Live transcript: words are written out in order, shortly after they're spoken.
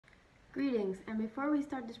Greetings, and before we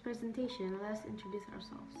start this presentation, let's introduce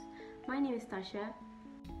ourselves. My name is Tasha.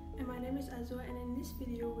 And my name is Adzwa, and in this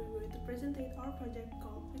video we're going to present our project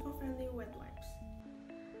called Eco-Friendly Wet Wipes.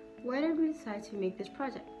 Why did we decide to make this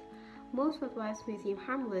project? Most wet wipes may seem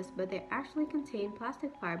harmless, but they actually contain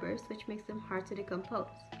plastic fibers which makes them hard to decompose.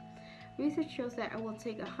 Research shows that it will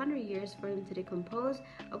take 100 years for them to decompose,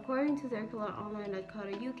 according to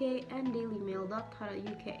circularonline.co.uk and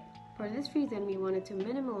dailymail.co.uk. For this reason, we wanted to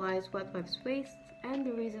minimize wet wipes waste, and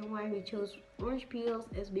the reason why we chose orange peels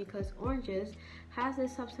is because oranges has a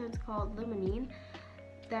substance called limonene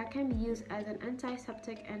that can be used as an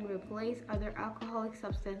antiseptic and replace other alcoholic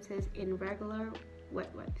substances in regular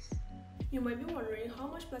wet wipes. You might be wondering how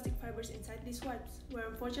much plastic fibers inside these wipes, where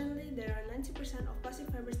unfortunately there are 90% of plastic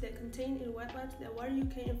fibers that contained in wet wipes that were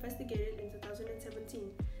UK investigated in 2017.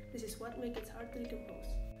 This is what makes it hard to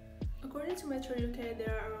decompose. According to Metro UK,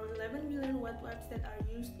 there are around 11 million wet wipes that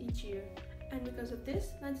are used each year, and because of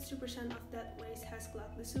this, 92% of that waste has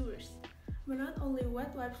clogged the sewers. But not only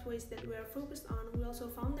wet wipes waste that we are focused on, we also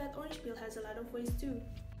found that orange peel has a lot of waste too.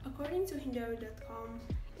 According to Hindawi.com,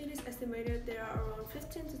 it is estimated there are around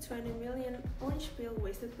 15 to 20 million orange peel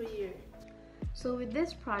wasted per year. So with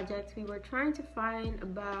this project, we were trying to find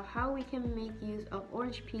about how we can make use of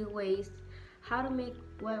orange peel waste, how to make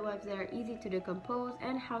wet wipes that are easy to decompose,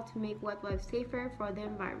 and how to make wet wipes safer for the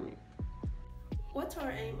environment. What's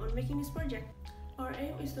our aim on making this project? Our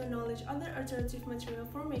aim is to acknowledge other alternative material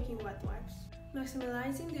for making wet wipes,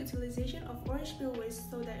 maximizing the utilization of orange peel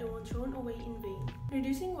waste so that it won't thrown away in vain,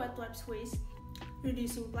 reducing wet wipes waste,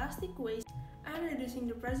 reducing plastic waste, and reducing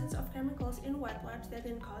the presence of chemicals in wet wipes that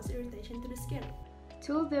can cause irritation to the skin.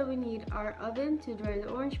 Tools that we need are oven to dry the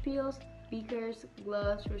orange peels, beakers,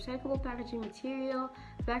 gloves, recyclable packaging material,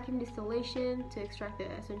 vacuum distillation to extract the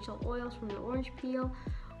essential oils from the orange peel,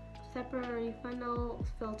 separate funnel,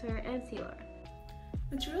 filter, and sealer.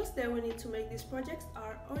 Materials that we need to make these projects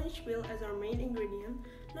are orange peel as our main ingredient,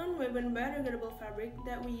 non-woven biodegradable fabric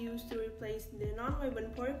that we use to replace the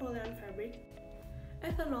non-woven polypropylene fabric,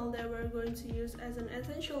 ethanol that we're going to use as an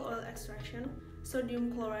essential oil extraction,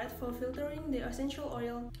 sodium chloride for filtering the essential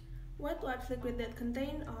oil, wet wipes liquid that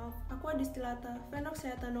contain of aqua distillata,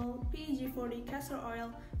 phenoxyethanol, PEG40 castor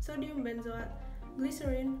oil, sodium benzoate,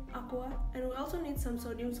 glycerin, aqua, and we also need some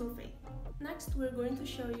sodium sulfate. Next, we're going to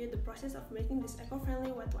show you the process of making these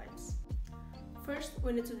eco-friendly wet wipes. First,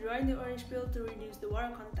 we need to dry the orange peel to reduce the water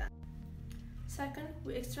content. Second,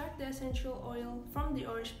 we extract the essential oil from the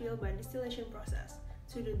orange peel by distillation process.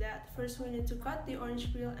 To do that, first we need to cut the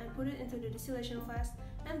orange peel and put it into the distillation flask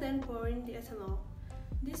and then pour in the ethanol.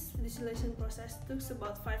 This distillation process took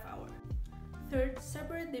about 5 hours. Third,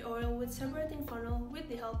 separate the oil with separating funnel with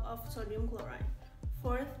the help of sodium chloride.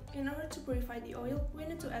 Fourth, in order to purify the oil, we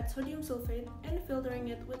need to add sodium sulfate and filtering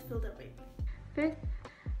it with filter paper. Fifth,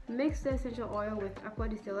 mix the essential oil with aqua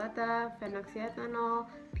distillata, phenoxyethanol,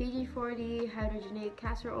 PEG40, hydrogenated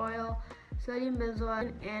castor oil, sodium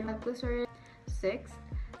benzoate, and glycerin. Sixth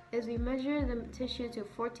is we measure the tissue to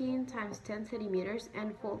 14 times 10 centimeters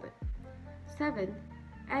and fold it. Seventh,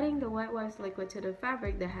 adding the wet wipes liquid to the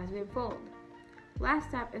fabric that has been folded. Last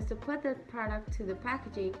step is to put the product to the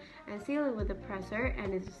packaging and seal it with a presser,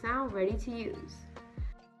 and it is now ready to use.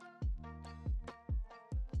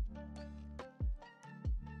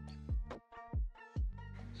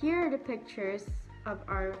 Here are the pictures of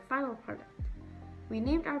our final product. We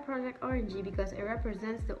named our project ORNJ because it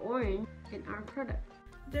represents the orange in our product.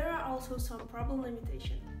 There are also some problem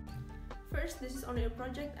limitations. First, this is only a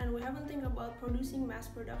project and we haven't think about producing mass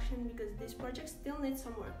production because this project still needs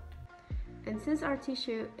some work. And since our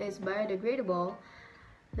tissue is biodegradable,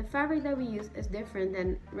 the fabric that we use is different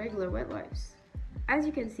than regular wet wipes. As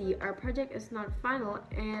you can see, our project is not final,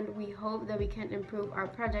 and we hope that we can improve our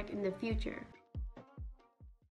project in the future.